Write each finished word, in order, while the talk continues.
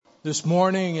This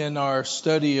morning in our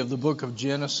study of the book of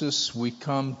Genesis, we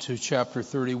come to chapter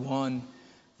 31,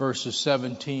 verses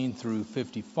 17 through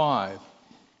 55.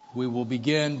 We will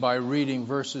begin by reading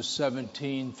verses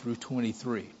 17 through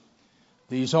 23.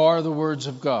 These are the words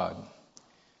of God.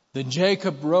 Then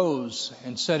Jacob rose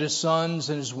and set his sons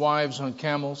and his wives on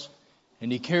camels,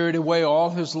 and he carried away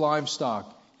all his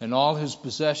livestock and all his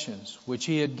possessions, which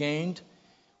he had gained,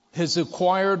 his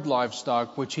acquired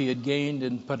livestock, which he had gained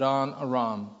in Padan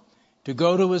Aram, to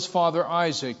go to his father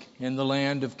Isaac in the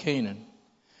land of Canaan.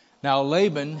 Now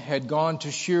Laban had gone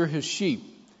to shear his sheep,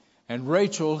 and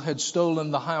Rachel had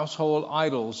stolen the household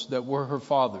idols that were her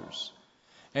father's.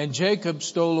 And Jacob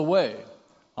stole away,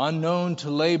 unknown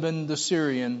to Laban the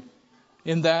Syrian,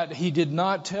 in that he did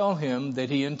not tell him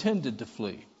that he intended to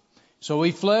flee. So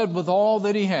he fled with all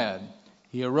that he had.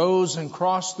 He arose and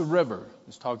crossed the river,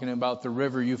 he's talking about the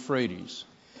river Euphrates,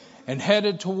 and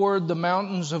headed toward the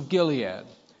mountains of Gilead.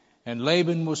 And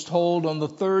Laban was told on the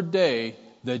third day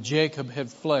that Jacob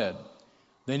had fled.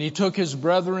 Then he took his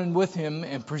brethren with him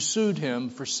and pursued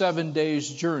him for 7 days'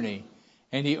 journey,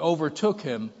 and he overtook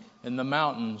him in the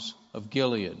mountains of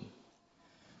Gilead.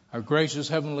 Our gracious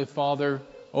Heavenly Father,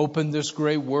 open this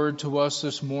great word to us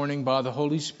this morning by the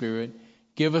Holy Spirit.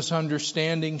 Give us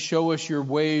understanding, show us your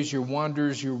ways, your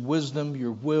wonders, your wisdom,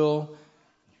 your will,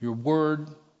 your word.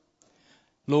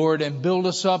 Lord, and build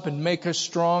us up and make us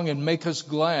strong and make us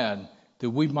glad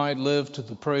that we might live to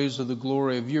the praise of the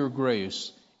glory of your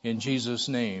grace. In Jesus'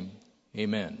 name,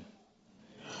 amen.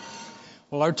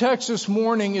 Well, our text this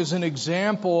morning is an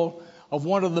example of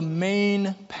one of the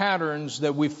main patterns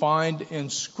that we find in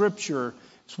Scripture.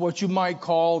 It's what you might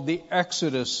call the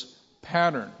Exodus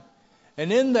pattern.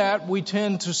 And in that, we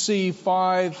tend to see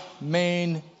 5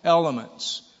 main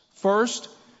elements. First,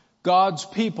 God's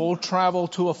people travel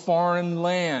to a foreign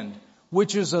land,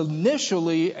 which is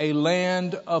initially a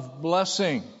land of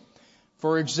blessing.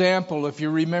 For example, if you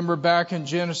remember back in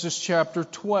Genesis chapter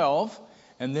 12,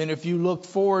 and then if you look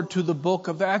forward to the book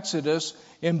of Exodus,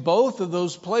 in both of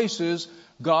those places,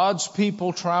 God's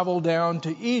people travel down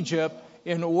to Egypt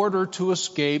in order to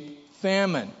escape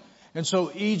famine. And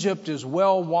so Egypt is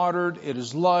well watered, it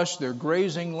is lush, there are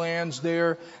grazing lands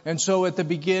there. And so at the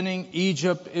beginning,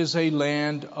 Egypt is a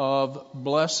land of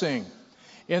blessing.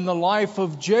 In the life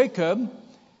of Jacob,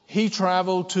 he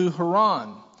traveled to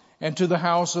Haran and to the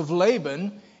house of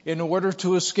Laban in order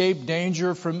to escape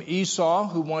danger from Esau,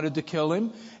 who wanted to kill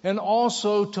him, and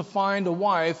also to find a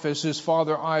wife as his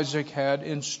father Isaac had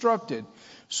instructed.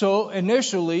 So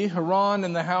initially, Haran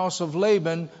and the house of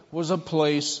Laban was a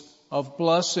place of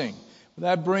blessing.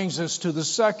 That brings us to the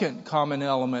second common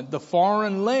element. The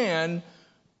foreign land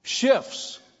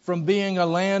shifts from being a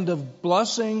land of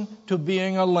blessing to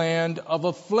being a land of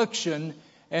affliction,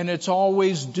 and it's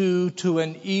always due to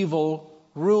an evil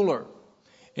ruler.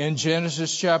 In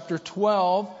Genesis chapter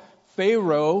 12,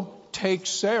 Pharaoh takes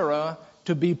Sarah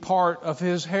to be part of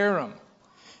his harem.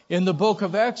 In the book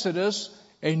of Exodus,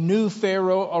 a new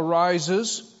Pharaoh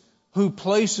arises who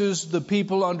places the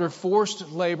people under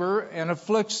forced labor and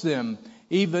afflicts them,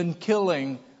 even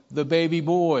killing the baby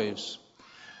boys.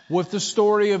 With the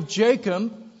story of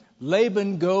Jacob,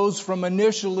 Laban goes from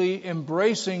initially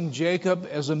embracing Jacob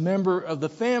as a member of the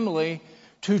family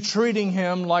to treating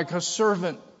him like a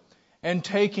servant and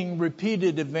taking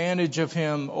repeated advantage of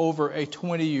him over a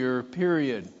 20-year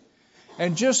period.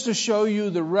 And just to show you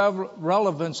the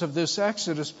relevance of this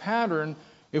Exodus pattern,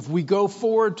 if we go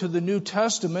forward to the New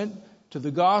Testament, to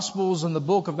the Gospels and the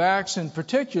book of Acts in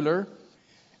particular,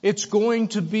 it's going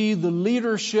to be the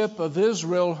leadership of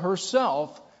Israel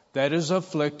herself that is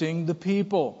afflicting the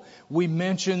people. We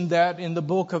mentioned that in the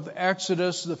book of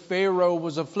Exodus, the Pharaoh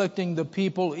was afflicting the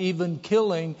people, even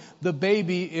killing the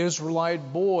baby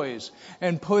Israelite boys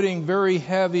and putting very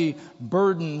heavy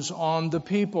burdens on the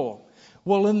people.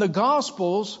 Well, in the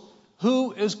Gospels,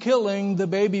 who is killing the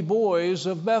baby boys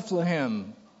of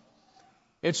Bethlehem?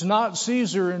 It's not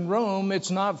Caesar in Rome,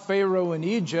 it's not Pharaoh in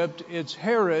Egypt, it's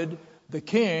Herod, the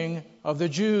king of the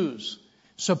Jews,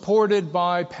 supported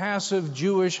by passive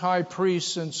Jewish high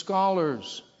priests and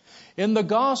scholars. In the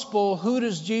gospel, who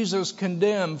does Jesus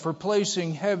condemn for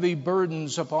placing heavy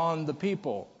burdens upon the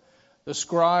people? The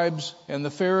scribes and the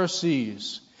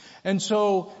Pharisees. And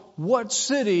so, what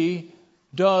city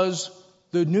does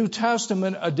the New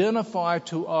Testament identify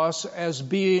to us as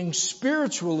being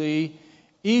spiritually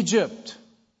Egypt?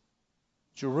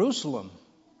 Jerusalem,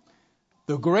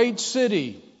 the great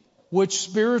city, which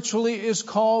spiritually is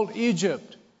called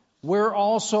Egypt, where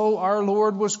also our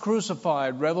Lord was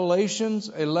crucified. Revelations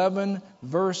 11,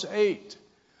 verse 8.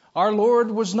 Our Lord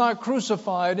was not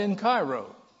crucified in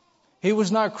Cairo. He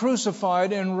was not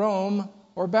crucified in Rome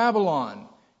or Babylon.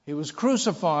 He was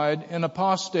crucified in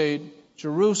apostate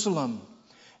Jerusalem.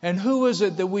 And who is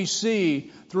it that we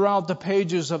see throughout the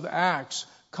pages of Acts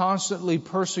constantly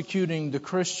persecuting the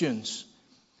Christians?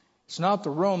 It's not the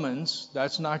Romans.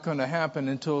 That's not going to happen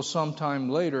until sometime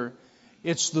later.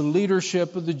 It's the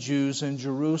leadership of the Jews in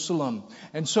Jerusalem.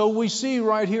 And so we see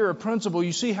right here a principle.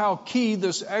 You see how key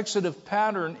this exodative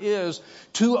pattern is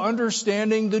to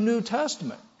understanding the New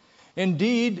Testament.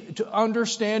 Indeed, to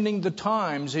understanding the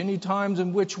times, any times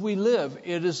in which we live,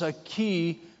 it is a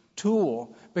key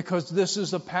tool, because this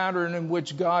is a pattern in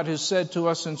which God has said to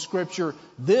us in Scripture,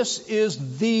 this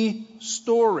is the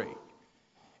story.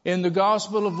 In the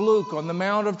Gospel of Luke, on the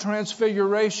Mount of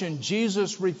Transfiguration,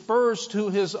 Jesus refers to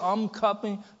his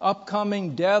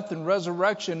upcoming death and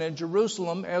resurrection in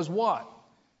Jerusalem as what?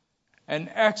 An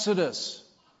exodus.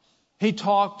 He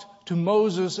talked to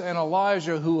Moses and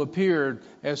Elijah who appeared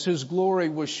as his glory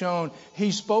was shown.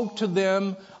 He spoke to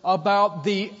them about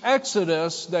the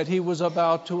exodus that he was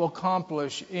about to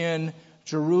accomplish in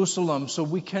Jerusalem. So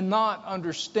we cannot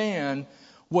understand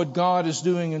what God is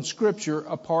doing in Scripture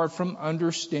apart from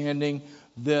understanding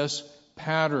this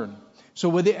pattern. So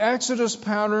with the Exodus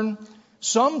pattern,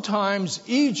 sometimes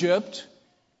Egypt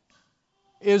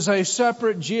is a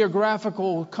separate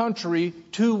geographical country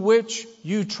to which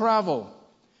you travel,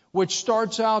 which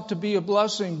starts out to be a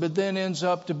blessing, but then ends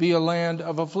up to be a land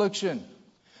of affliction.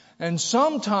 And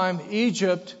sometime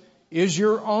Egypt is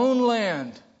your own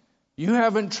land. You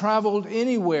haven't traveled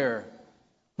anywhere,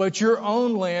 but your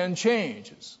own land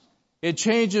changes. It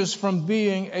changes from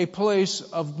being a place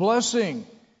of blessing,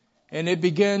 and it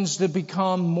begins to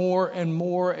become more and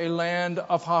more a land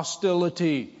of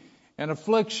hostility and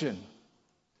affliction.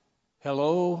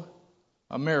 Hello,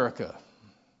 America.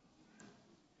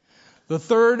 The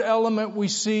third element we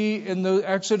see in the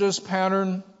Exodus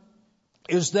pattern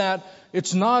is that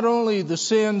it's not only the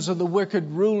sins of the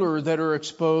wicked ruler that are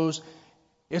exposed,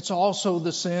 it's also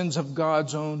the sins of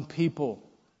God's own people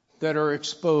that are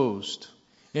exposed.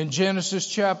 In Genesis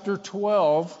chapter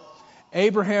 12,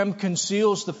 Abraham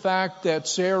conceals the fact that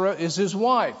Sarah is his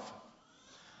wife,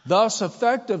 thus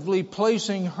effectively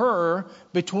placing her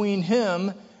between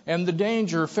him and the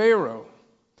danger Pharaoh,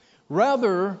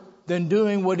 rather than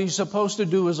doing what he's supposed to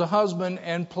do as a husband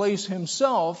and place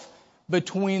himself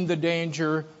between the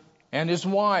danger and his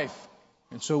wife.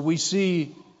 And so we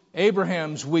see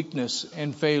Abraham's weakness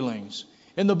and failings.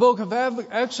 In the book of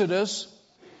Exodus,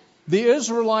 the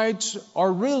Israelites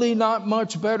are really not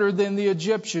much better than the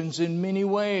Egyptians in many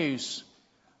ways.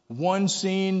 One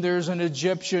scene, there's an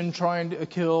Egyptian trying to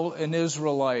kill an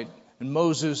Israelite, and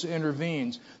Moses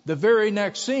intervenes. The very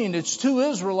next scene, it's two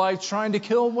Israelites trying to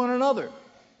kill one another.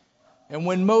 And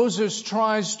when Moses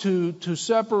tries to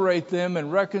separate them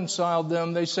and reconcile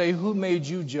them, they say, "Who made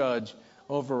you judge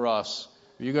over us?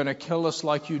 Are you going to kill us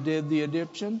like you did the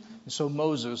Egyptian?" And so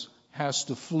Moses has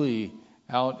to flee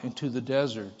out into the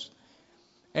deserts.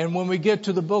 And when we get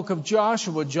to the book of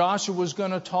Joshua, Joshua is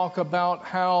going to talk about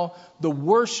how the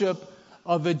worship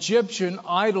of Egyptian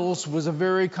idols was a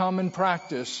very common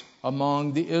practice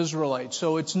among the Israelites.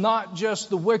 So it's not just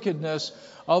the wickedness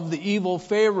of the evil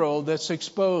Pharaoh that's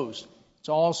exposed. It's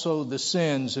also the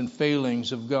sins and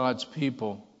failings of God's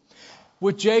people.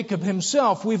 With Jacob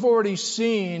himself, we've already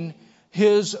seen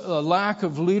his lack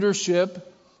of leadership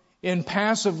in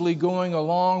passively going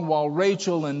along while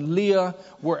Rachel and Leah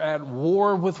were at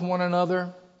war with one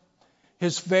another.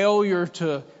 His failure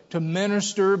to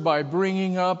minister by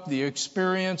bringing up the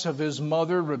experience of his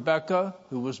mother, Rebekah,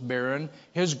 who was barren.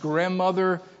 His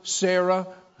grandmother, Sarah,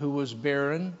 who was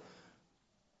barren.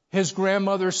 His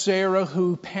grandmother, Sarah,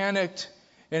 who panicked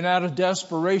and out of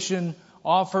desperation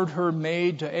offered her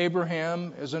maid to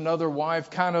Abraham as another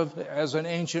wife, kind of as an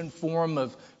ancient form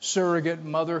of surrogate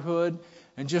motherhood.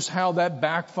 And just how that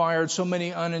backfired, so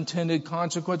many unintended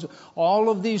consequences. All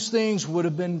of these things would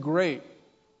have been great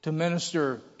to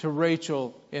minister to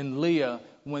Rachel and Leah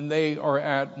when they are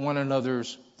at one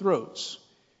another's throats.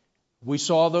 We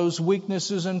saw those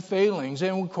weaknesses and failings.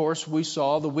 And of course, we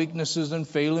saw the weaknesses and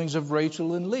failings of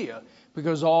Rachel and Leah,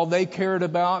 because all they cared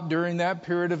about during that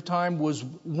period of time was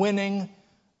winning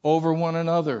over one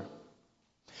another.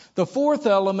 The fourth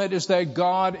element is that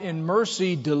God in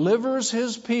mercy delivers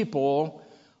his people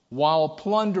while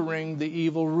plundering the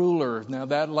evil ruler. Now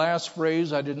that last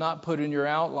phrase I did not put in your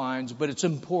outlines, but it's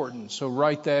important, so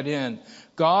write that in.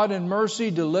 God in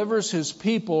mercy delivers his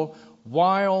people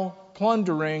while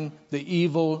plundering the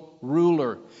evil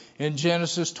ruler. In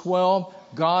Genesis 12,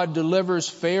 God delivers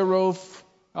Sarah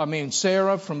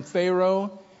from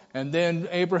Pharaoh, and then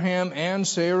Abraham and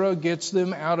Sarah gets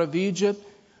them out of Egypt.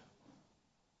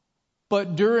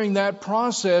 But during that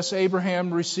process,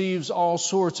 Abraham receives all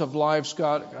sorts of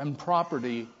livestock and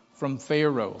property from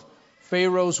Pharaoh.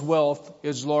 Pharaoh's wealth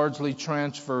is largely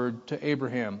transferred to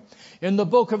Abraham. In the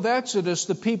book of Exodus,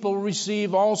 the people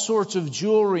receive all sorts of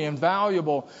jewelry and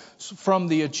valuable from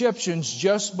the Egyptians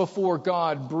just before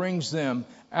God brings them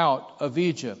out of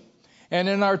Egypt. And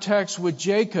in our text with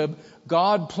Jacob,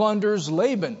 God plunders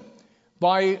Laban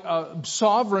by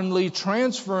sovereignly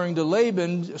transferring to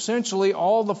Laban essentially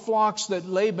all the flocks that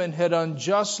Laban had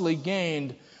unjustly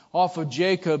gained off of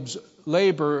Jacob's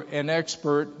labor and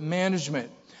expert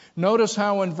management. Notice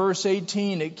how in verse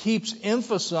 18 it keeps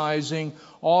emphasizing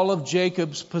all of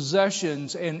Jacob's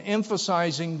possessions and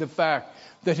emphasizing the fact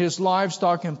that his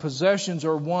livestock and possessions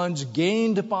are ones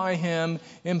gained by him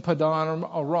in Padan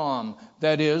Aram,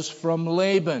 that is, from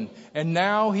Laban. And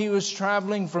now he was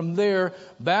traveling from there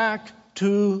back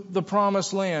to the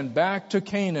promised land, back to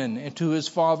Canaan and to his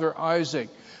father Isaac.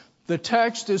 The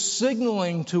text is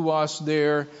signaling to us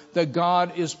there that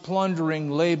God is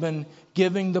plundering Laban,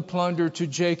 giving the plunder to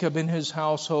Jacob and his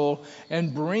household,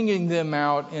 and bringing them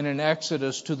out in an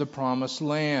exodus to the promised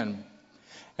land.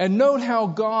 And note how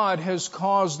God has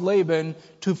caused Laban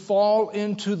to fall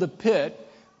into the pit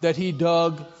that he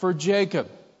dug for Jacob.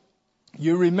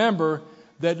 You remember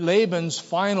that Laban's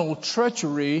final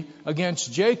treachery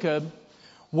against Jacob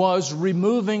was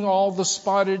removing all the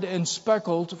spotted and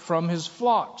speckled from his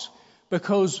flocks,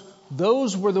 because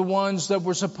those were the ones that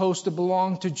were supposed to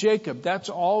belong to Jacob. That's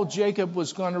all Jacob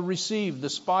was going to receive, the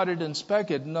spotted and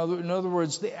speckled. In other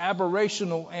words, the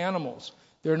aberrational animals.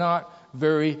 They're not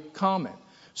very common.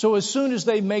 So as soon as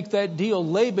they make that deal,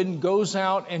 Laban goes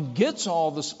out and gets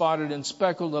all the spotted and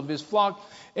speckled of his flock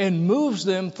and moves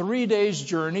them 3 days'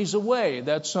 journeys away.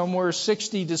 That's somewhere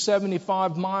 60 to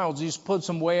 75 miles. He's puts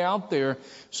them way out there,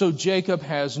 so Jacob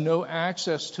has no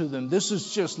access to them. This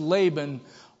is just Laban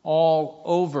all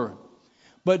over.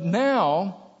 But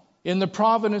now, in the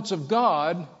providence of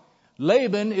God,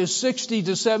 Laban is 60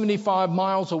 to 75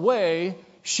 miles away,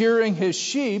 shearing his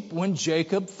sheep when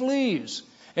Jacob flees.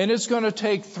 And it's going to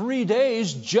take 3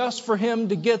 days just for him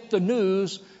to get the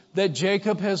news that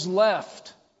Jacob has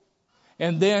left.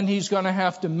 And then he's going to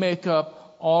have to make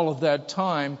up all of that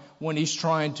time when he's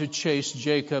trying to chase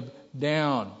Jacob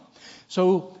down.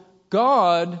 So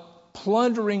God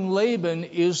plundering Laban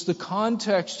is the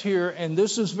context here, and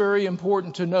this is very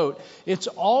important to note. It's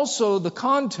also the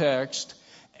context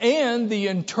and the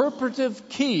interpretive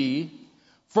key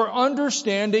for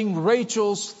understanding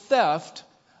Rachel's theft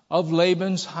of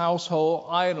Laban's household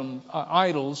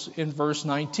idols in verse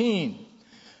 19.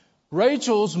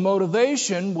 Rachel's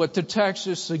motivation, what the text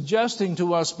is suggesting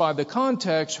to us by the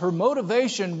context, her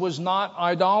motivation was not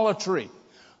idolatry.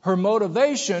 Her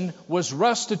motivation was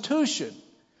restitution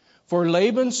for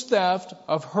Laban's theft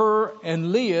of her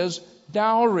and Leah's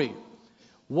dowry.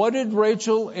 What did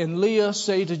Rachel and Leah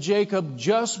say to Jacob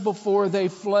just before they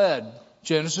fled?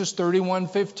 Genesis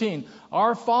 31:15.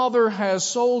 Our father has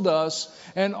sold us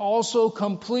and also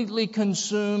completely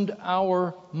consumed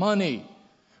our money.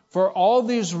 For all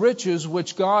these riches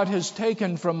which God has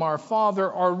taken from our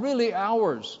father are really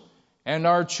ours and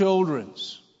our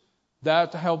children's.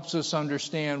 That helps us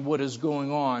understand what is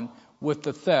going on with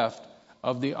the theft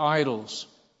of the idols.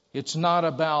 It's not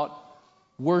about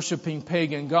worshiping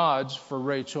pagan gods for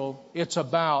Rachel. It's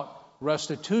about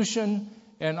restitution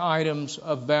and items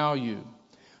of value.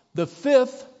 The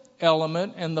fifth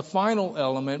element and the final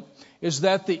element is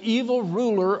that the evil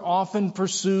ruler often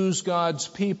pursues God's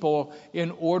people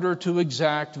in order to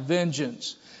exact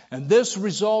vengeance. And this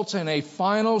results in a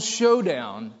final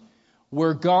showdown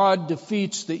where God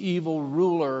defeats the evil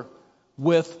ruler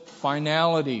with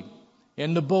finality.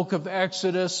 In the book of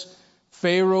Exodus,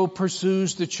 Pharaoh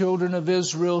pursues the children of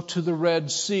Israel to the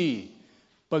Red Sea.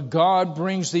 But God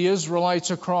brings the Israelites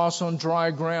across on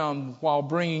dry ground while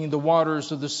bringing the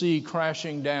waters of the sea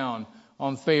crashing down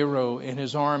on Pharaoh and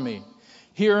his army.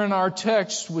 Here in our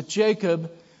text with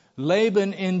Jacob,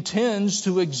 Laban intends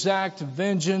to exact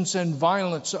vengeance and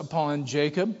violence upon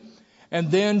Jacob,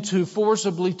 and then to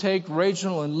forcibly take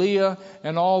Rachel and Leah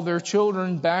and all their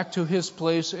children back to his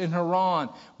place in Haran.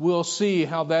 We'll see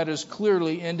how that is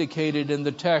clearly indicated in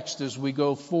the text as we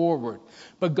go forward.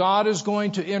 But God is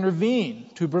going to intervene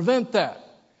to prevent that.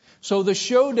 So the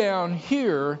showdown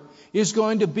here is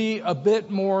going to be a bit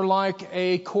more like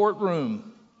a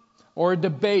courtroom or a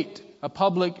debate, a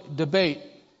public debate,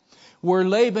 where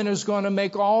Laban is going to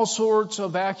make all sorts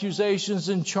of accusations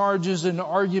and charges and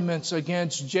arguments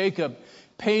against Jacob,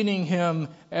 painting him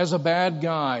as a bad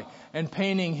guy and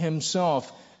painting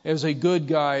himself as a good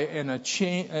guy and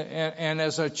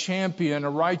as a champion, a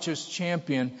righteous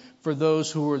champion for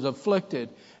those who were afflicted.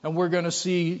 And we're going to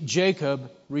see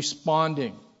Jacob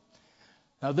responding.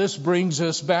 Now this brings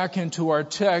us back into our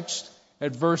text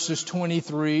at verses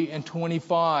 23 and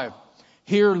 25.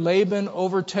 Here Laban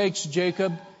overtakes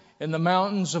Jacob in the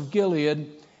mountains of Gilead,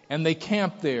 and they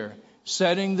camp there,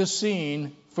 setting the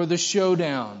scene for the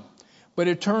showdown. But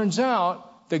it turns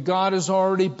out that God has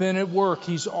already been at work.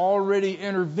 He's already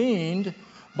intervened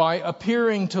by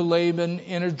appearing to Laban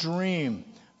in a dream.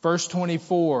 Verse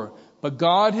 24, but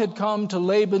God had come to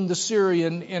Laban the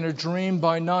Syrian in a dream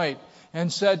by night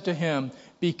and said to him,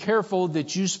 be careful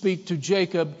that you speak to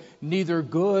Jacob neither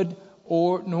good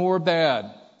nor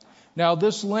bad. Now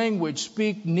this language,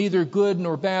 speak neither good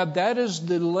nor bad, that is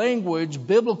the language,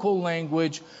 biblical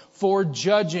language for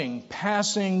judging,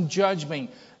 passing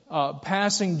judgment,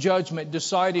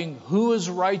 deciding who is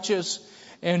righteous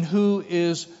and who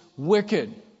is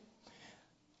wicked,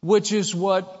 which is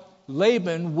what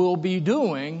Laban will be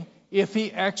doing if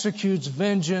he executes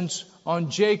vengeance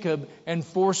on Jacob and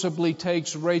forcibly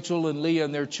takes Rachel and Leah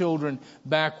and their children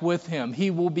back with him. He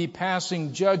will be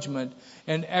passing judgment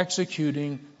and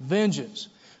executing vengeance.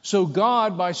 So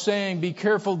God, by saying, be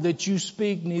careful that you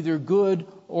speak neither good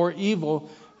or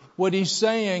evil, what he's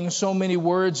saying in so many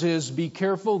words is, be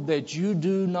careful that you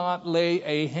do not lay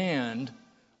a hand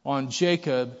on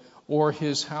Jacob or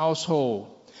his household.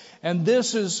 And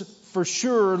this is for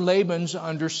sure Laban's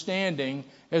understanding,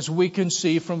 as we can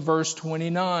see from verse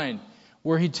 29,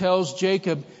 where he tells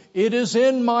Jacob, it is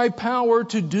in my power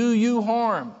to do you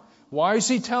harm. Why is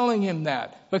he telling him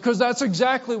that? Because that's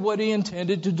exactly what he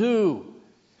intended to do.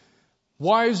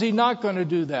 Why is he not going to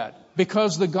do that?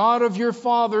 Because the God of your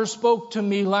father spoke to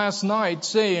me last night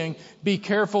saying, be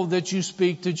careful that you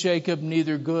speak to Jacob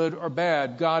neither good or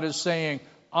bad. God is saying,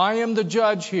 I am the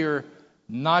judge here,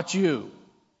 not you.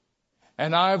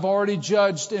 And I've already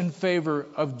judged in favor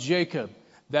of Jacob.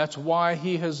 That's why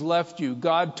he has left you.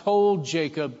 God told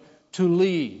Jacob to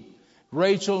leave.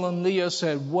 Rachel and Leah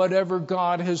said, whatever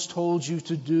God has told you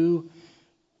to do,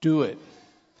 do it.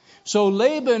 So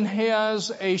Laban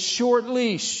has a short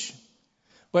leash.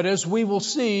 But as we will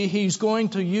see, he's going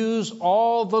to use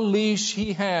all the leash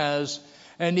he has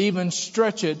and even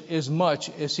stretch it as much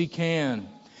as he can.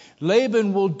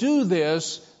 Laban will do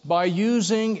this by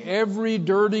using every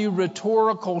dirty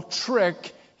rhetorical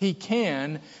trick he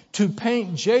can to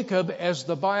paint Jacob as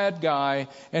the bad guy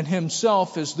and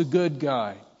himself as the good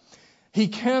guy. He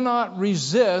cannot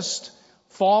resist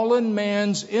fallen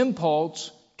man's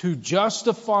impulse to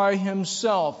justify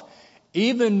himself,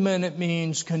 even when it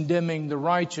means condemning the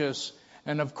righteous.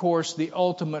 And of course, the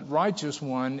ultimate righteous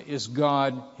one is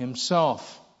God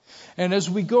himself. And as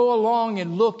we go along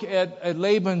and look at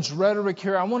Laban's rhetoric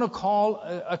here, I want to call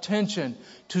attention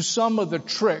to some of the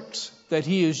tricks that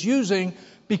he is using,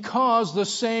 because the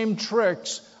same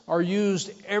tricks are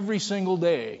used every single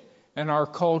day in our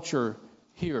culture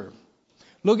here.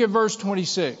 Look at verse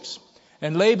 26.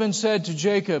 And Laban said to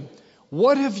Jacob,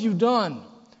 what have you done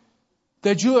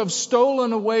that you have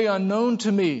stolen away unknown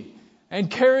to me and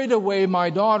carried away my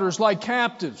daughters like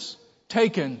captives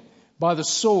taken by the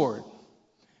sword?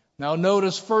 Now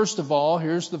notice, first of all,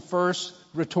 here's the first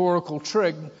rhetorical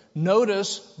trick.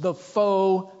 Notice the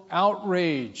faux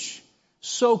outrage.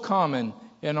 So common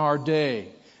in our day.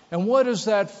 And what is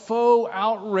that faux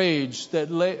outrage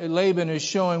that Laban is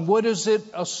showing? What does it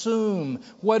assume?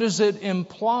 What does it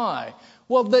imply?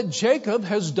 Well, that Jacob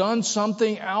has done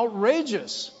something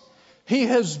outrageous.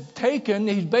 He's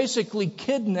basically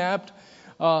kidnapped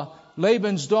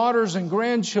Laban's daughters and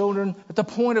grandchildren at the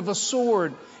point of a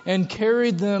sword and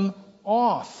carried them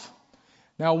off.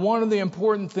 Now, one of the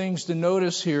important things to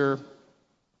notice here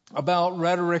about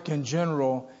rhetoric in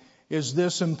general is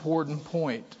this important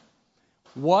point.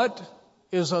 What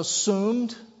is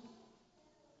assumed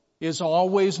is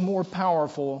always more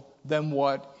powerful than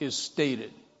what is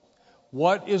stated.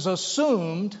 What is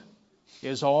assumed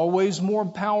is always more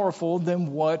powerful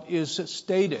than what is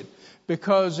stated.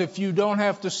 Because if you don't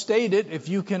have to state it, if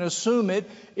you can assume it,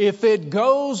 if it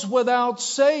goes without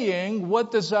saying,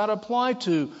 what does that apply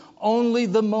to? Only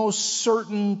the most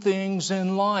certain things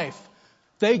in life.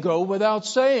 They go without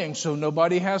saying, so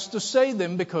nobody has to say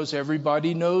them because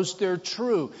everybody knows they're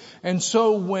true. And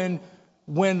so when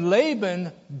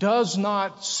Laban does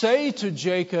not say to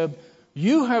Jacob,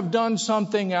 you have done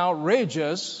something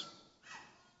outrageous,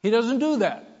 he doesn't do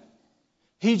that.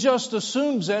 He just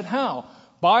assumes it. How?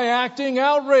 By acting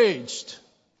outraged.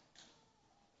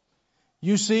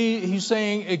 You see, he's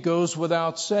saying it goes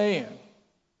without saying.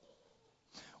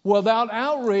 Well, that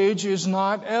outrage is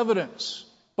not evidence.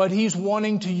 but he's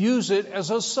wanting to use it as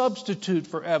a substitute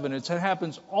for evidence. It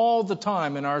happens all the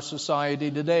time in our society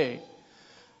today.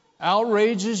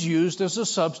 Outrage is used as a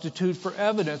substitute for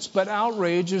evidence, but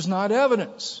outrage is not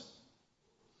evidence.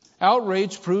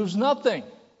 Outrage proves nothing.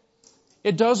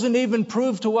 It doesn't even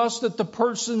prove to us that the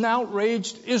person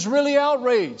outraged is really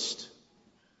outraged.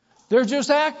 They're just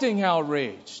acting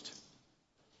outraged.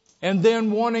 And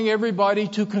then wanting everybody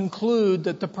to conclude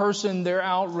that the person they're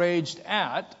outraged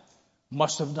at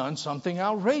must have done something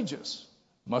outrageous,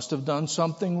 must have done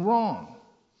something wrong.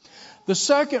 The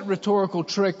second rhetorical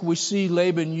trick we see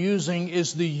Laban using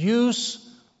is the use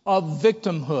of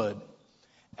victimhood,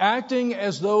 acting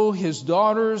as though his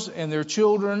daughters and their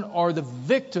children are the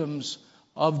victims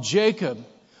of Jacob,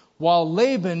 while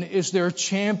Laban is their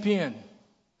champion.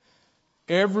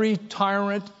 Every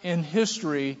tyrant in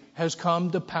history has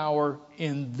come to power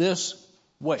in this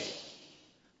way.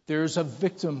 There's a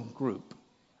victim group.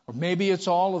 Or maybe it's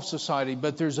all of society,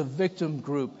 but there's a victim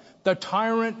group. The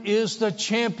tyrant is the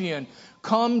champion,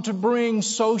 come to bring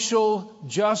social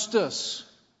justice.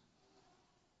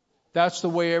 That's the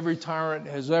way every tyrant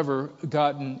has ever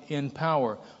gotten in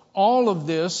power. All of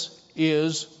this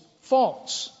is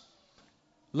false.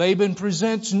 Laban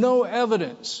presents no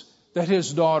evidence that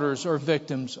his daughters are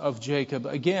victims of Jacob.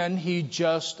 Again, he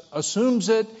just assumes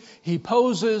it, he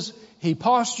poses, he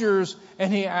postures,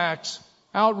 and he acts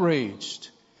outraged.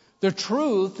 The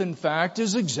truth, in fact,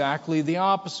 is exactly the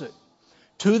opposite.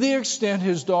 To the extent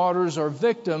his daughters are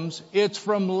victims, it's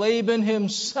from Laban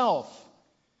himself.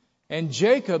 And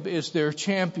Jacob is their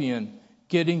champion,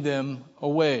 getting them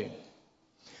away.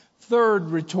 Third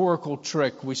rhetorical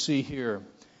trick we see here.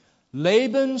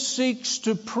 Laban seeks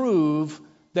to prove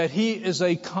that he is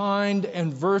a kind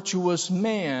and virtuous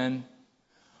man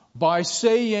by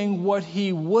saying what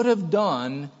he would have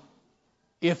done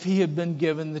if he had been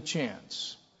given the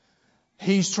chance.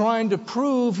 He's trying to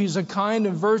prove he's a kind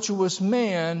and virtuous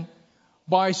man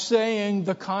by saying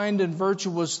the kind and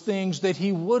virtuous things that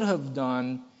he would have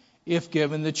done if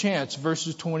given the chance.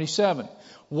 Verses 27.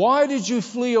 Why did you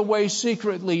flee away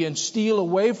secretly and steal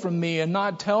away from me and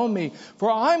not tell me? For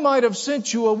I might have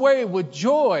sent you away with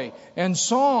joy and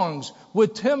songs,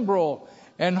 with timbrel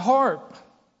and harp.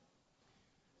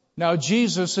 Now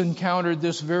Jesus encountered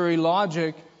this very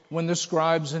logic when the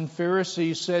scribes and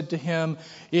Pharisees said to him,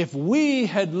 if we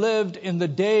had lived in the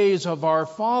days of our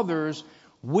fathers,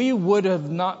 we would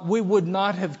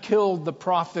not have killed the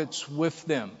prophets with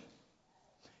them.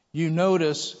 You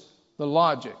notice the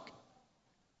logic.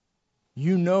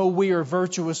 You know we are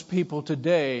virtuous people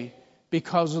today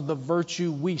because of the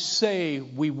virtue we say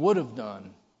we would have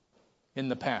done in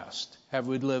the past, had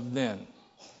we lived then.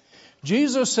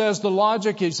 Jesus says the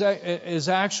logic is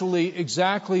actually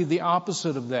exactly the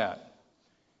opposite of that.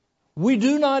 We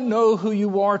do not know who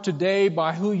you are today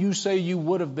by who you say you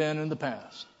would have been in the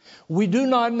past. We do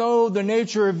not know the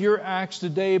nature of your acts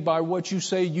today by what you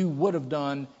say you would have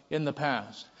done in the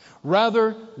past.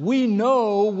 Rather, we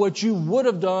know what you would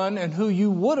have done and who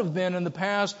you would have been in the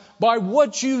past by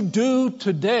what you do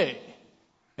today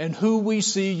and who we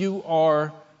see you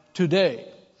are today.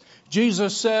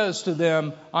 Jesus says to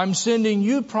them, I'm sending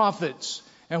you prophets.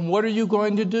 And what are you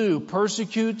going to do?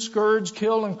 Persecute, scourge,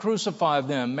 kill, and crucify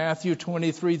them. Matthew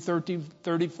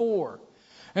 23:34.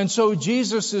 And so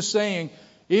Jesus is saying,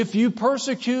 if you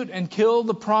persecute and kill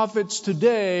the prophets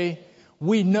today,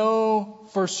 we know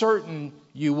for certain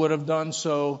you would have done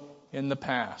so in the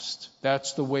past.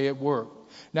 That's the way it worked.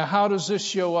 Now, how does this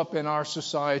show up in our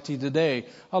society today?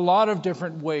 A lot of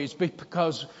different ways,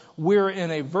 because we're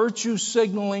in a virtue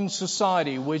signaling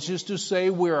society, which is to say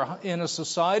we're in a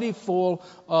society full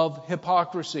of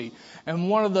hypocrisy. And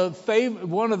one of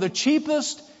the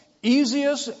cheapest,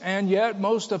 easiest, and yet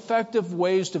most effective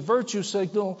ways to virtue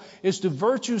signal is to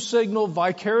virtue signal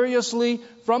vicariously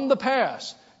from the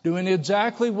past. Doing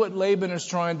exactly what Laban is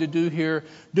trying to do here,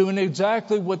 doing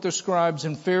exactly what the scribes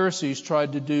and Pharisees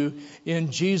tried to do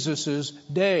in Jesus'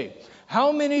 day.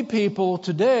 How many people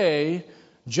today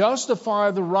justify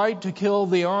the right to kill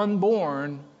the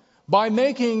unborn by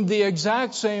making the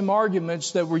exact same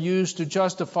arguments that were used to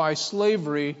justify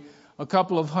slavery a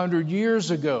couple of hundred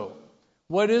years ago?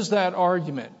 What is that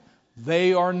argument?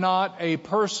 They are not a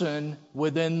person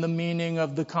within the meaning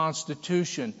of the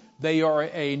Constitution. They are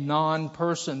a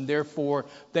non-person, therefore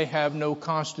they have no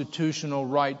constitutional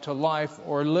right to life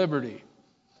or liberty.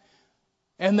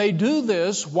 And they do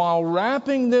this while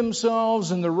wrapping themselves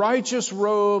in the righteous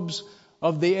robes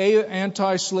of the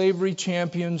anti-slavery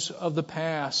champions of the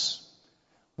past.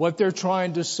 What they're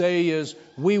trying to say is,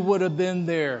 we would have been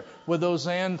there with those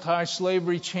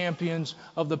anti-slavery champions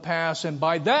of the past, and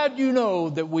by that you know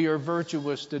that we are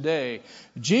virtuous today.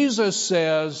 Jesus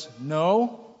says,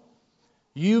 no,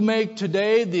 you make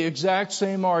today the exact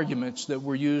same arguments that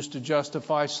were used to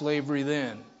justify slavery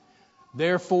then.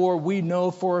 Therefore, we know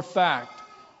for a fact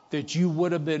that you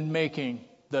would have been making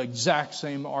the exact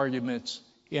same arguments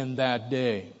in that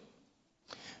day.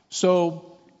 So,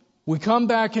 we come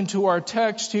back into our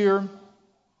text here.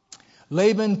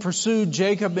 Laban pursued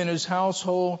Jacob and his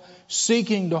household,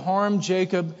 seeking to harm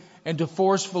Jacob and to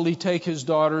forcefully take his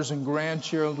daughters and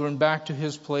grandchildren back to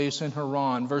his place in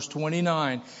Haran. Verse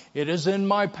 29, it is in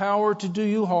my power to do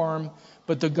you harm,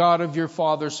 but the God of your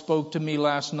father spoke to me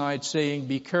last night, saying,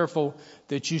 be careful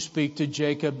that you speak to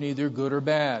Jacob neither good or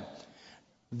bad.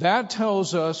 This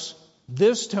tells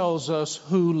us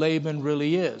who Laban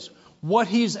really is. What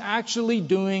he's actually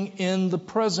doing in the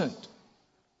present.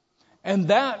 And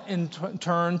that in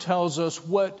turn tells us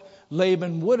what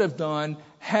Laban would have done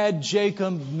had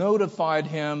Jacob notified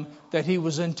him that he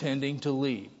was intending to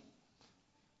leave.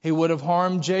 He would have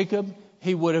harmed Jacob.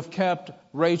 He would have kept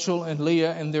Rachel and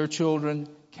Leah and their children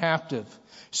captive.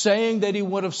 Saying that he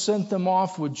would have sent them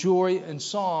off with joy and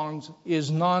songs is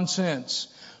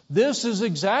nonsense. This is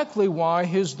exactly why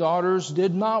his daughters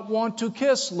did not want to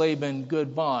kiss Laban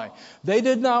goodbye. They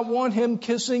did not want him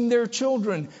kissing their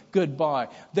children goodbye.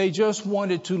 They just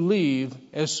wanted to leave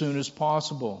as soon as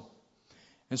possible.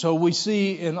 And so we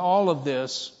see in all of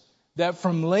this that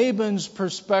from Laban's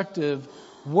perspective,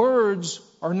 words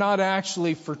are not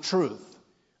actually for truth.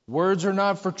 Words are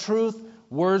not for truth.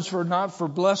 Words are not for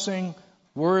blessing.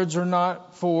 Words are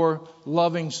not for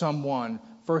loving someone.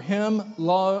 For him,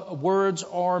 words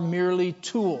are merely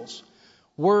tools.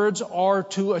 Words are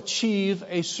to achieve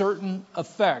a certain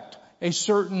effect, a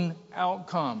certain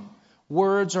outcome.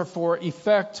 Words are for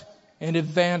effect and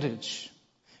advantage.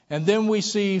 And then we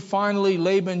see finally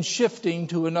Laban shifting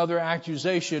to another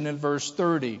accusation in verse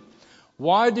 30.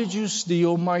 Why did you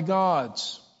steal my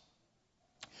gods?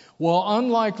 Well,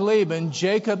 unlike Laban,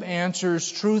 Jacob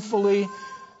answers truthfully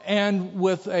and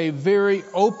with a very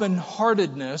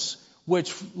open-heartedness,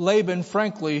 which Laban,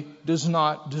 frankly, does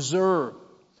not deserve.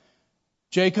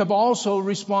 Jacob also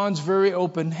responds very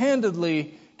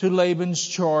open-handedly to Laban's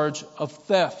charge of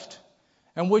theft.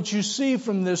 And what you see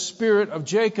from this spirit of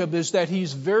Jacob is that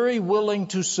he's very willing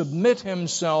to submit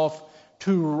himself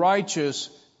to righteous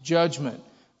judgment.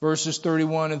 Verses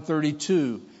 31 and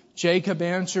 32. Jacob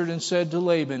answered and said to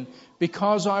Laban,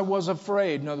 because I was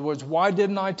afraid. In other words, why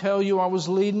didn't I tell you I was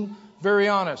leading? Very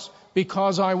honest.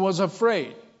 Because I was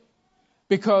afraid.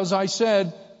 Because I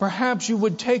said, perhaps you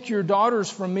would take your daughters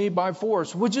from me by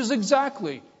force, which is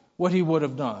exactly what he would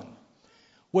have done.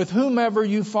 With whomever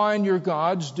you find your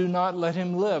gods, do not let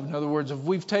him live. In other words, if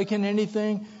we've taken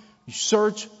anything, you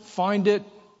search, find it.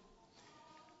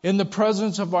 In the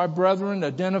presence of our brethren,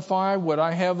 identify what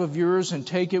I have of yours and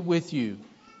take it with you.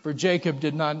 For Jacob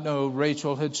did not know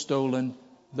Rachel had stolen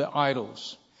the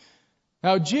idols.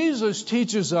 Now, Jesus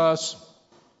teaches us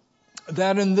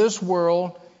that in this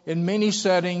world, in many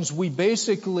settings, we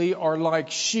basically are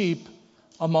like sheep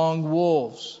among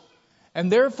wolves.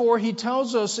 And therefore, he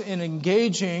tells us in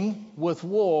engaging with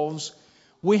wolves,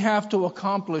 we have to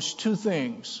accomplish two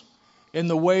things in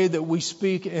the way that we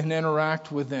speak and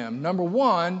interact with them. Number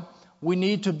one, we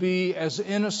need to be as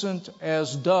innocent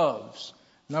as doves.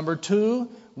 Number two,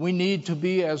 we need to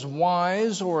be as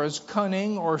wise or as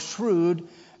cunning or shrewd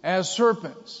as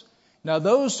serpents. Now,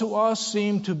 those to us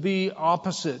seem to be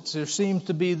opposites.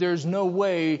 There's no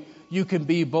way you can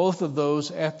be both of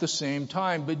those at the same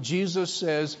time. But Jesus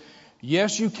says,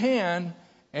 yes, you can,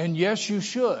 and yes, you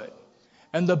should.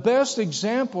 And the best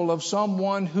example of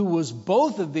someone who was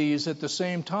both of these at the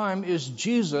same time is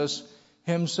Jesus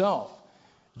himself.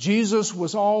 Jesus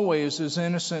was always as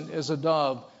innocent as a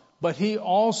dove, but he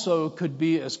also could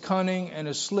be as cunning and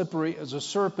as slippery as a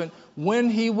serpent when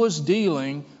he was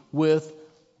dealing with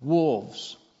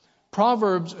wolves.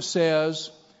 Proverbs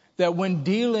says that when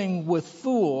dealing with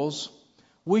fools,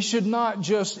 we should not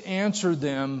just answer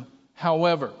them,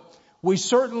 however. We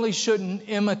certainly shouldn't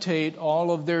imitate all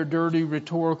of their dirty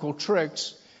rhetorical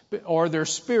tricks or their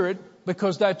spirit,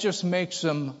 because that just makes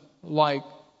us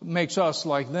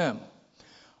like them.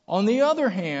 On the other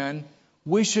hand,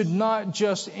 we should not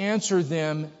just answer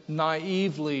them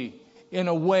naively in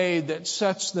a way that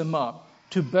sets them up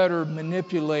to better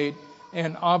manipulate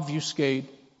and obfuscate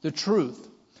the truth.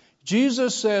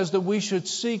 Jesus says that we should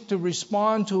seek to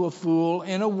respond to a fool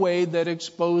in a way that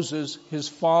exposes his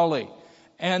folly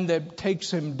and that takes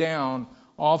him down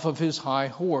off of his high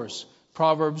horse.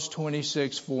 Proverbs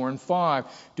 26:4-5.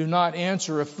 Do not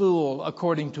answer a fool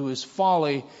according to his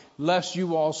folly, lest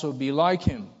you also be like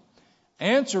him.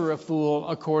 Answer a fool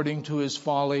according to his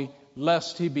folly,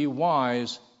 lest he be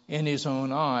wise in his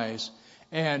own eyes.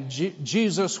 And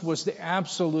Jesus was the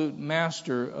absolute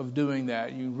master of doing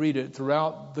that. You read it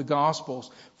throughout the Gospels.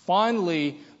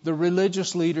 Finally, the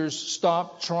religious leaders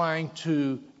stopped trying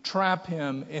to trap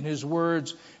him in his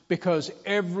words, because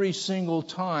every single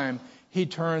time he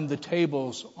turned the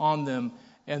tables on them,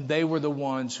 and they were the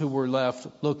ones who were left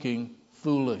looking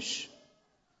foolish.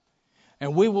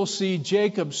 And we will see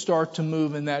Jacob start to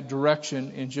move in that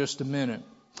direction in just a minute.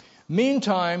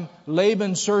 Meantime,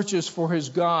 Laban searches for his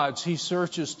gods. He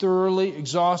searches thoroughly,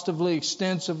 exhaustively,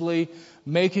 extensively,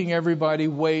 making everybody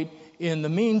wait in the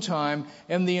meantime.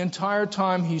 And the entire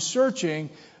time he's searching,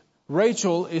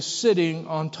 Rachel is sitting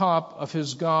on top of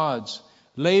his gods.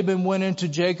 Laban went into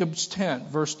Jacob's tent,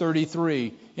 verse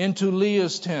 33, into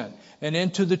Leah's tent, and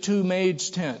into the two maids'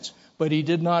 tents, but he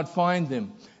did not find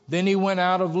them. Then he went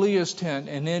out of Leah's tent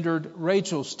and entered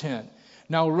Rachel's tent.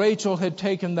 Now Rachel had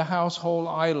taken the household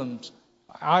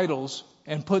idols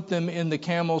and put them in the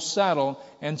camel's saddle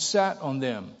and sat on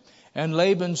them. And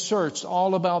Laban searched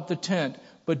all about the tent,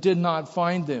 but did not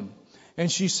find them.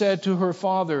 And she said to her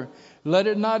father, Let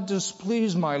it not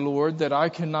displease my lord that I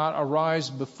cannot arise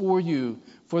before you,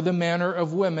 for the manner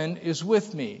of women is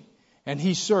with me. And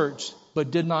he searched,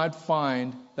 but did not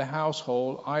find the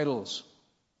household idols.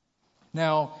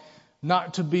 Now,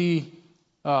 not to be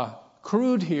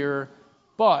crude here,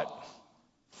 but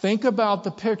think about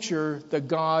the picture that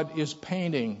God is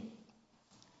painting.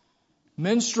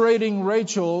 Menstruating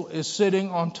Rachel is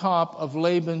sitting on top of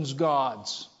Laban's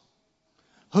gods,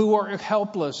 who are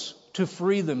helpless to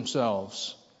free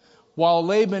themselves, while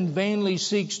Laban vainly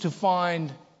seeks to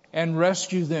find and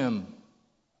rescue them.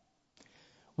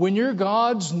 When your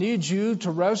gods need you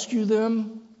to rescue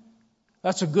them,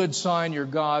 that's a good sign your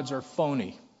gods are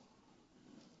phony.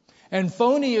 And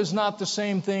phony is not the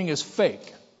same thing as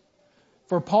fake.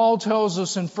 For Paul tells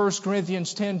us in 1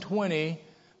 Corinthians 10:20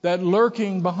 that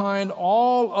lurking behind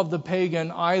all of the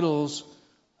pagan idols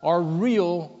are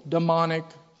real demonic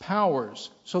powers.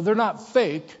 So they're not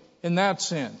fake in that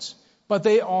sense, but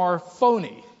they are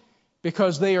phony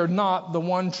because they are not the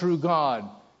one true God,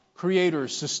 creator,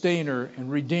 sustainer,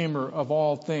 and redeemer of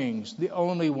all things, the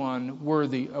only one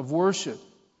worthy of worship.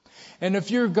 And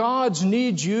if your gods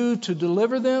need you to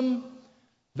deliver them,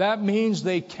 that means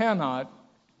they cannot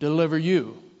deliver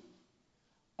you.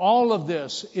 All of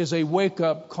this is a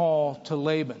wake-up call to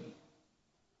Laban.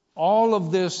 All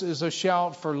of this is a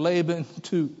shout for Laban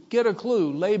to get a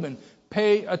clue. Laban,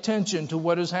 pay attention to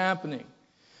what is happening.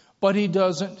 But he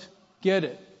doesn't get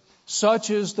it. Such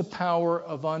is the power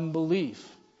of unbelief.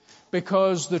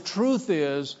 Because the truth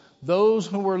is, those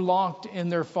who are locked in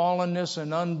their fallenness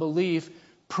and unbelief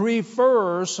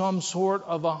prefer some sort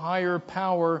of a higher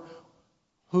power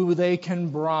who they can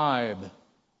bribe,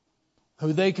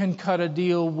 who they can cut a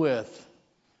deal with,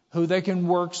 who they can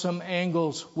work some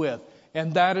angles with.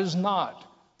 And that is not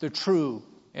the true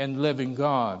and living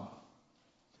God.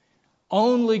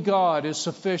 Only God is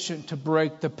sufficient to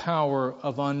break the power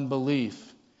of unbelief.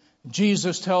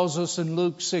 Jesus tells us in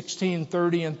Luke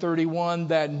 16:30 and 31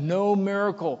 that no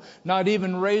miracle, not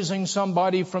even raising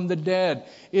somebody from the dead,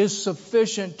 is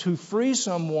sufficient to free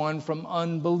someone from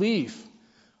unbelief,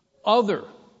 other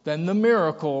than the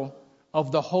miracle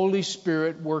of the Holy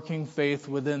Spirit working faith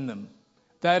within them.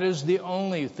 That is the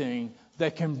only thing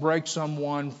that can break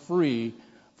someone free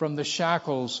from the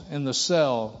shackles in the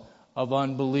cell of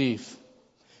unbelief.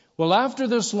 Well, after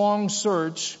this long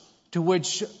search to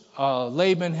which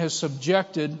Laban has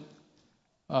subjected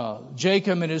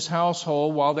Jacob and his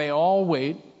household while they all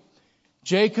wait,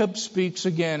 Jacob speaks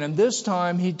again, and this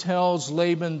time he tells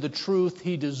Laban the truth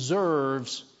he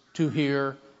deserves to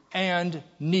hear and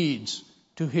needs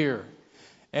to hear.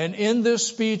 And in this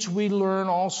speech we learn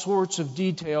all sorts of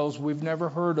details we've never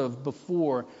heard of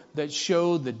before that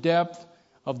show the depth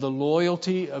of the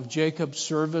loyalty of Jacob's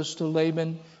service to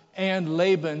Laban and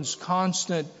Laban's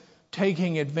constant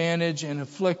taking advantage and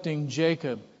afflicting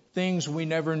Jacob, things we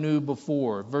never knew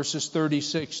before. Verses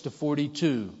 36 to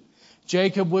 42.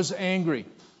 Jacob was angry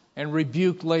and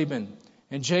rebuked Laban.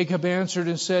 And Jacob answered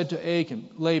and said to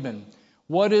Laban,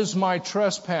 What is my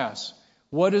trespass?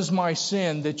 What is my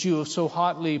sin that you have so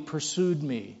hotly pursued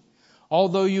me?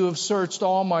 Although you have searched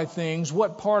all my things,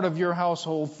 what part of your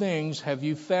household things have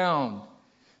you found?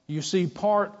 You see,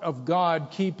 part of God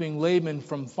keeping Laban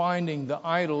from finding the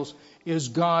idols is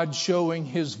God showing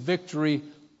his victory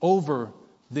over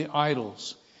the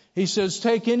idols. He says,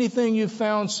 take anything you've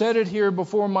found, set it here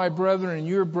before my brethren and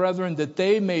your brethren, that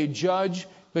they may judge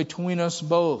between us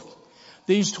both.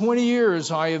 These 20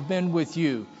 years I have been with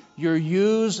you. Your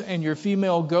ewes and your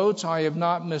female goats I have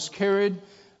not miscarried.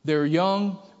 Their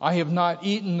young I have not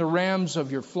eaten the rams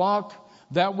of your flock.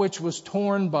 That which was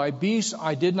torn by beasts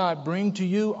I did not bring to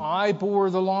you. I bore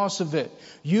the loss of it.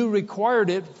 You required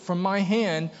it from my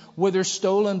hand, whether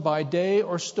stolen by day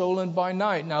or stolen by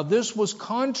night. Now this was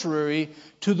contrary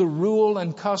to the rule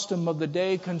and custom of the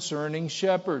day concerning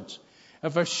shepherds.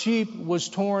 If a sheep was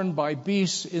torn by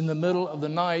beasts in the middle of the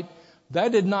night,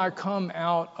 that did not come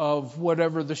out of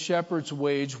whatever the shepherd's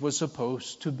wage was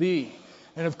supposed to be.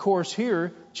 And of course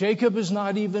here, Jacob is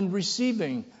not even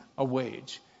receiving a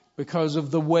wage, because of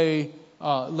the way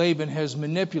Laban has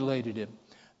manipulated him.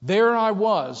 There I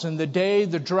was, in the day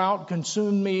the drought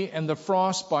consumed me, and the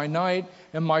frost by night,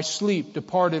 and my sleep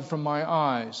departed from my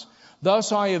eyes.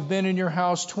 Thus I have been in your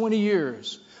house 20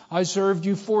 years. I served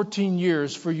you 14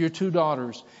 years for your 2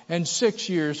 daughters, and 6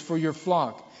 years for your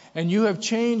flock. And you have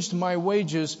changed my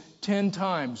wages 10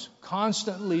 times.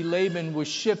 Constantly Laban was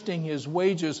shifting his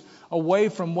wages away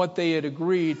from what they had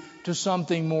agreed to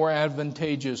something more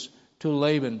advantageous to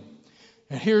Laban.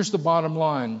 And here's the bottom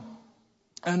line.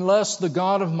 Unless the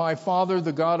God of my father,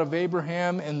 the God of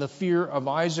Abraham, and the fear of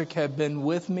Isaac had been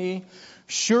with me,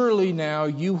 surely now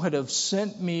you would have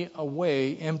sent me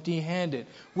away empty-handed.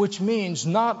 Which means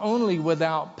not only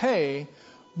without pay,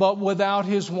 but without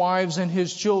his wives and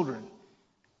his children.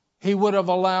 He would have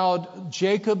allowed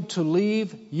Jacob to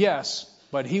leave, yes,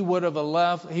 but he would have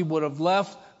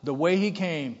left the way he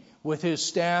came, with his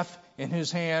staff in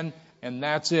his hand, and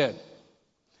that's it.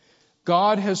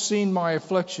 God has seen my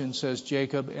affliction, says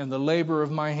Jacob, and the labor of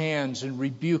my hands, and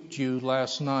rebuked you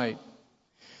last night.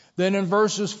 Then in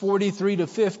verses 43 to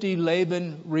 50,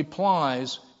 Laban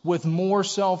replies with more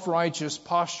self-righteous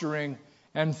posturing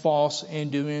and false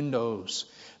innuendos.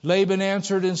 Laban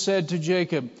answered and said to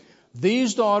Jacob,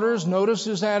 these daughters, notice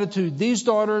his attitude, these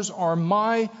daughters are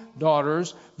my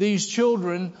daughters, these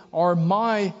children are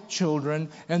my children,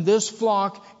 and this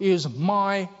flock is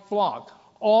my flock.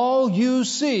 All you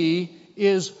see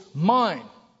is mine.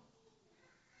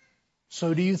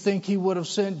 So do you think he would have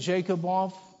sent Jacob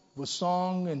off with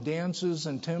song and dances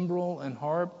and timbrel and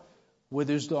harp with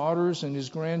his daughters and his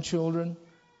grandchildren?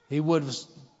 He would have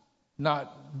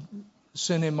not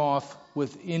sent him off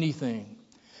with anything.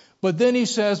 But then he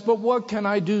says, but what can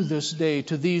I do this day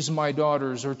to these my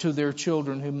daughters or to their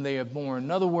children whom they have borne?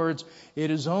 In other words, it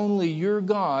is only your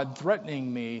God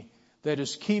threatening me that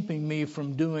is keeping me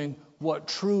from doing what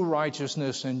true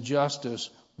righteousness and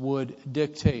justice would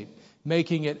dictate,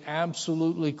 making it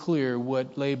absolutely clear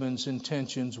what Laban's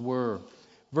intentions were.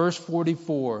 Verse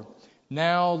 44,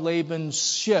 now Laban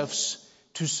shifts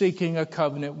to seeking a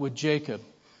covenant with Jacob.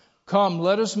 Come,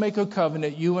 let us make a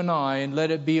covenant, you and I, and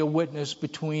let it be a witness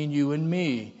between you and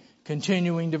me.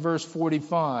 Continuing to verse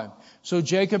 45. So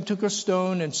Jacob took a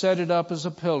stone and set it up as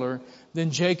a pillar.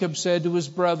 Then Jacob said to his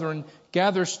brethren,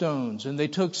 gather stones. And they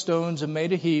took stones and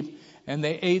made a heap, and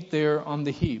they ate there on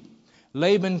the heap.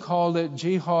 Laban called it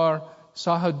Jehar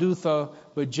Sahadutha,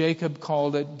 but Jacob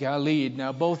called it Galeed.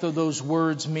 Now both of those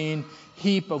words mean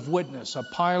heap of witness, a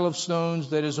pile of stones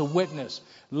that is a witness.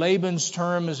 Laban's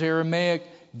term is Aramaic,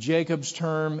 Jacob's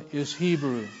term is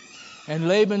Hebrew. And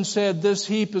Laban said, this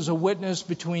heap is a witness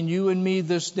between you and me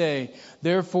this day.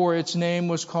 Therefore its name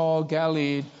was called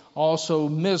Galeed, also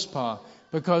Mizpah,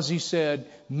 because he said,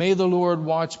 may the Lord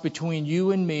watch between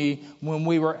you and me when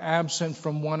we were absent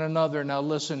from one another. Now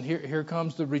listen, here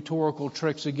comes the rhetorical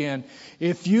tricks again.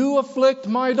 If you afflict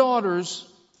my daughters,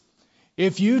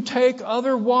 if you take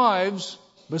other wives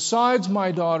besides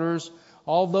my daughters,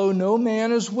 although no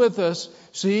man is with us,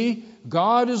 see,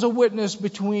 God is a witness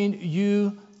between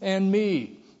you and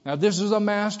me. Now this is a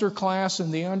master class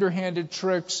in the underhanded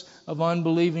tricks of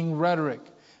unbelieving rhetoric.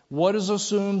 What is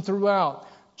assumed throughout?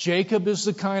 Jacob is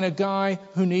the kind of guy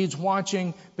who needs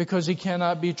watching because he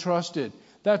cannot be trusted.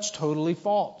 That's totally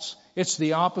false. It's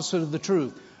the opposite of the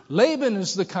truth. Laban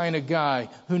is the kind of guy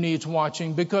who needs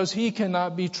watching because he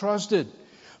cannot be trusted.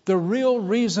 The real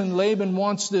reason Laban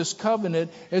wants this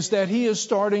covenant is that he is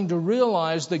starting to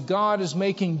realize that God is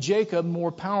making Jacob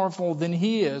more powerful than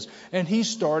he is, and he's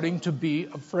starting to be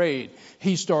afraid.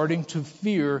 He's starting to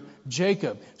fear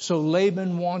Jacob. So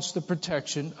Laban wants the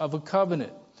protection of a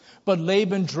covenant. But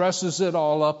Laban dresses it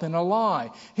all up in a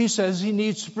lie. He says he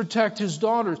needs to protect his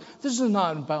daughters. This is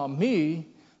not about me.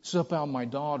 This is about my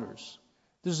daughters.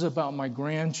 This is about my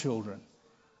grandchildren.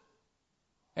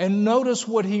 And notice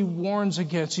what he warns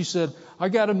against. He said, I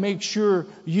got to make sure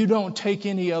you don't take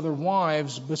any other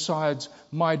wives besides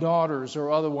my daughters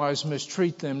or otherwise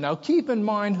mistreat them. Now keep in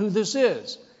mind who this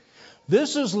is.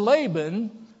 This is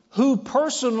Laban, who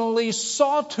personally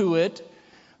saw to it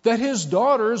that his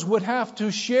daughters would have to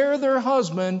share their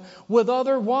husband with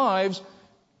other wives,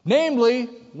 namely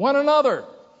one another.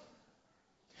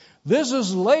 This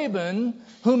is Laban,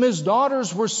 whom his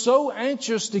daughters were so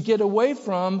anxious to get away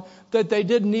from that they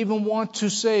didn't even want to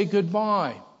say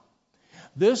goodbye.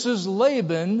 This is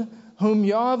Laban, whom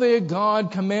Yahweh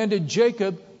God commanded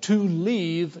Jacob to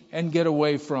leave and get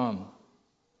away from.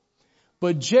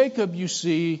 But Jacob, you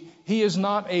see, he is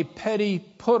not a petty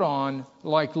put-on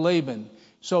like Laban.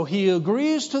 So he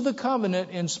agrees to the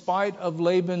covenant in spite of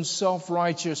Laban's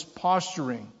self-righteous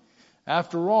posturing.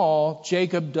 After all,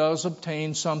 Jacob does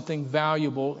obtain something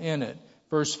valuable in it.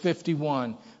 Verse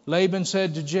 51, Laban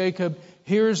said to Jacob,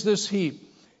 here's this heap,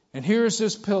 and here's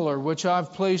this pillar which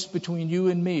I've placed between you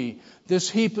and me. This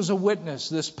heap is a witness.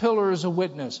 This pillar is a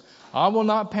witness. I will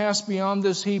not pass beyond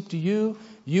this heap to you.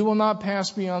 You will not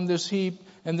pass beyond this heap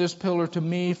and this pillar to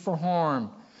me for harm.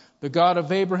 The God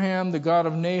of Abraham, the God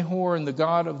of Nahor, and the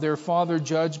God of their father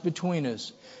judge between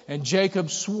us. And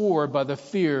Jacob swore by the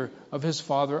fear of his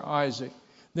father Isaac.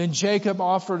 Then Jacob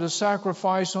offered a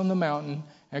sacrifice on the mountain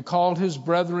and called his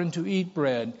brethren to eat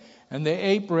bread. And they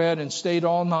ate bread and stayed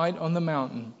all night on the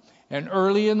mountain. And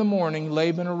early in the morning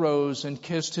Laban arose and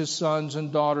kissed his sons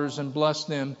and daughters and blessed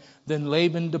them. Then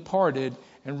Laban departed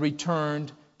and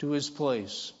returned to his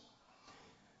place.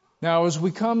 Now, as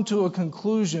we come to a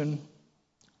conclusion,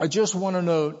 I just want to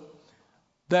note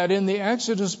that in the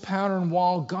Exodus pattern,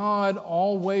 while God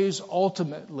always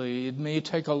ultimately, it may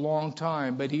take a long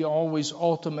time, but he always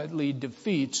ultimately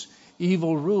defeats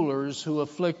evil rulers who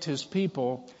afflict his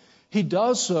people, he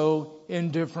does so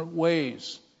in different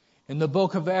ways. In the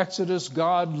book of Exodus,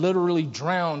 God literally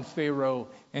drowned Pharaoh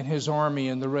and his army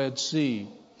in the Red Sea.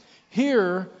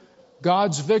 Here,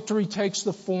 God's victory takes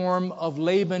the form of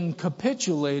Laban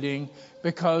capitulating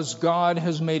because God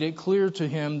has made it clear to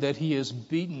him that he is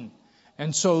beaten.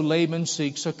 And so Laban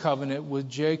seeks a covenant with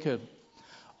Jacob.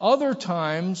 Other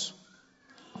times,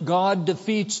 God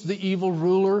defeats the evil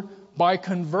ruler by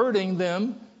converting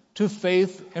them to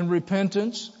faith and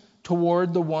repentance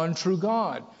toward the one true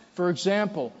God. For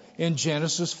example, in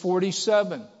Genesis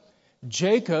 47,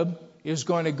 Jacob is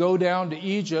going to go down to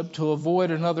Egypt to avoid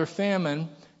another famine.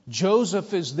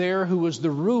 Joseph is there, who is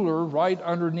the ruler right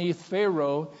underneath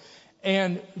Pharaoh.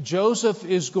 And Joseph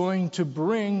is going to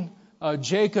bring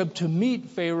Jacob to meet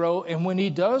Pharaoh. And when he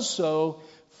does so,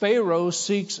 Pharaoh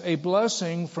seeks a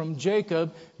blessing from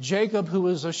Jacob. Jacob, who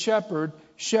is a shepherd,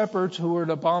 shepherds who are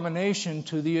an abomination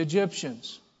to the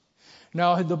Egyptians.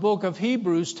 Now, the book of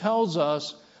Hebrews tells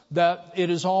us that it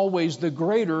is always the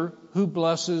greater who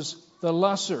blesses the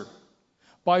lesser.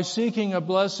 By seeking a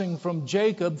blessing from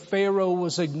Jacob, Pharaoh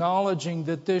was acknowledging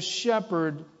that this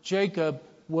shepherd, Jacob,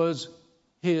 was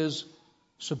his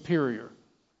superior.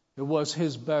 It was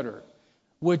his better,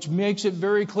 which makes it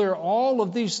very clear all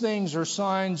of these things are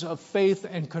signs of faith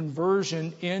and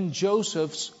conversion in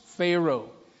Joseph's Pharaoh.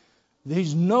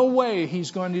 There's no way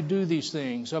he's going to do these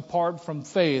things apart from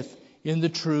faith in the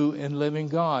true and living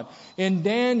God. In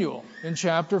Daniel, in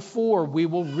chapter 4, we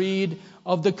will read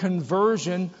of the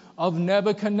conversion of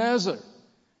Nebuchadnezzar.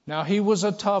 Now, he was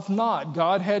a tough knot.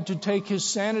 God had to take his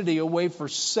sanity away for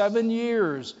 7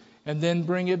 years and then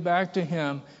bring it back to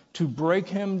him to break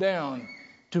him down,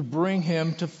 to bring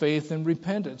him to faith and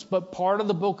repentance. But part of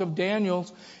the book of Daniel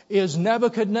is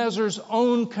Nebuchadnezzar's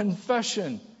own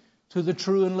confession to the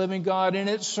true and living God, and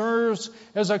it serves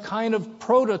as a kind of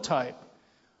prototype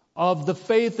of the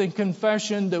faith and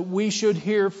confession that we should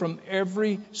hear from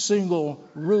every single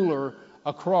ruler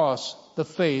across the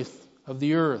faith of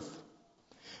the earth.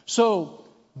 So,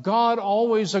 God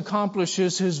always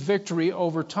accomplishes his victory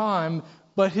over time,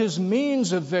 but his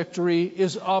means of victory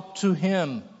is up to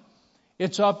him.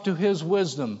 It's up to his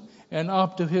wisdom and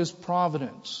up to his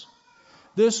providence.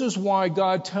 This is why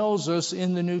God tells us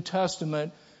in the New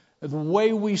Testament the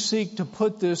way we seek to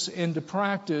put this into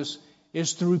practice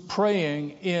is through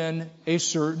praying in a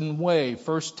certain way.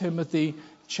 1 Timothy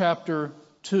chapter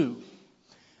 2.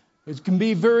 It can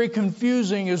be very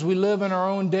confusing as we live in our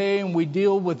own day and we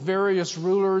deal with various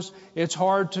rulers. It's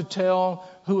hard to tell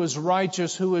who is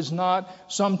righteous, who is not.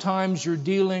 Sometimes you're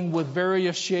dealing with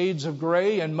various shades of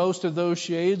gray, and most of those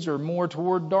shades are more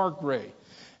toward dark gray.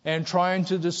 And trying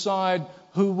to decide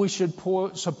who we should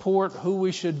support, who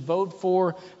we should vote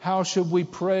for, how should we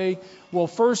pray. Well,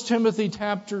 1 Timothy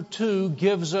chapter 2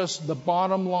 gives us the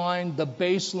bottom line, the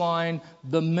baseline,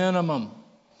 the minimum.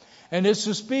 And this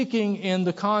is speaking in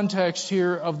the context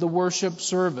here of the worship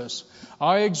service.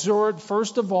 I exhort,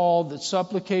 first of all, that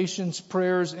supplications,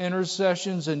 prayers,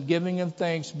 intercessions, and giving of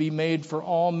thanks be made for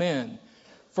all men,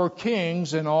 for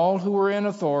kings and all who are in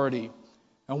authority.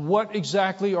 And what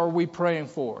exactly are we praying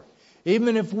for?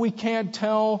 Even if we can't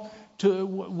tell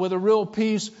with a real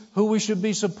peace who we should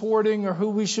be supporting or who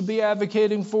we should be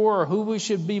advocating for or who we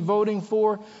should be voting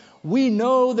for, we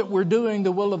know that we're doing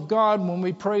the will of God when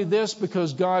we pray this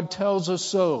because God tells us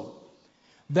so.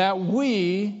 That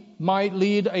we might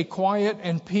lead a quiet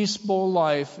and peaceful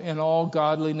life in all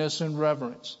godliness and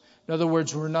reverence. In other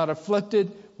words, we're not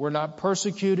afflicted, we're not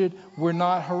persecuted, we're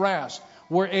not harassed.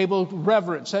 We're able to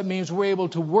reverence. That means we're able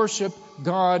to worship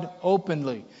God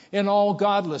openly. In all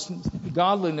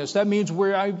godliness. That means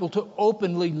we're able to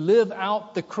openly live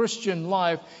out the Christian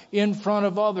life in front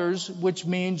of others, which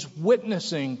means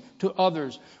witnessing to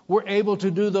others. We're able to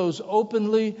do those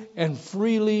openly and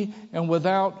freely and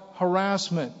without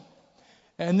harassment.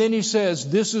 And then he says,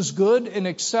 this is good and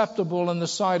acceptable in the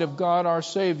sight of God our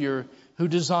Savior, who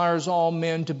desires all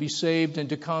men to be saved and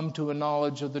to come to a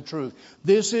knowledge of the truth.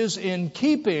 This is in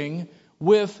keeping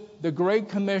with the Great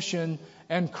Commission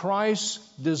and Christ's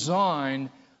design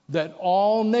that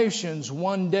all nations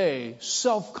one day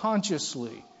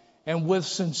self-consciously and with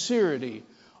sincerity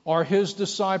are His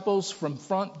disciples from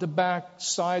front to back,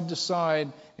 side to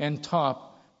side, and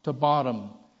top to bottom.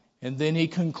 And then he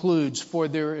concludes, for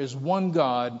there is one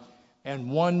God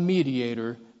and one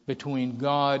mediator between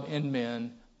God and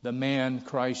men, the man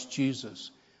Christ Jesus.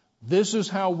 This is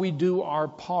how we do our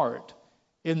part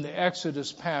in the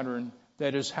Exodus pattern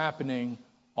that is happening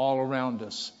all around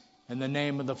us. In the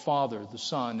name of the Father, the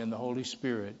Son, and the Holy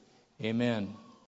Spirit. Amen.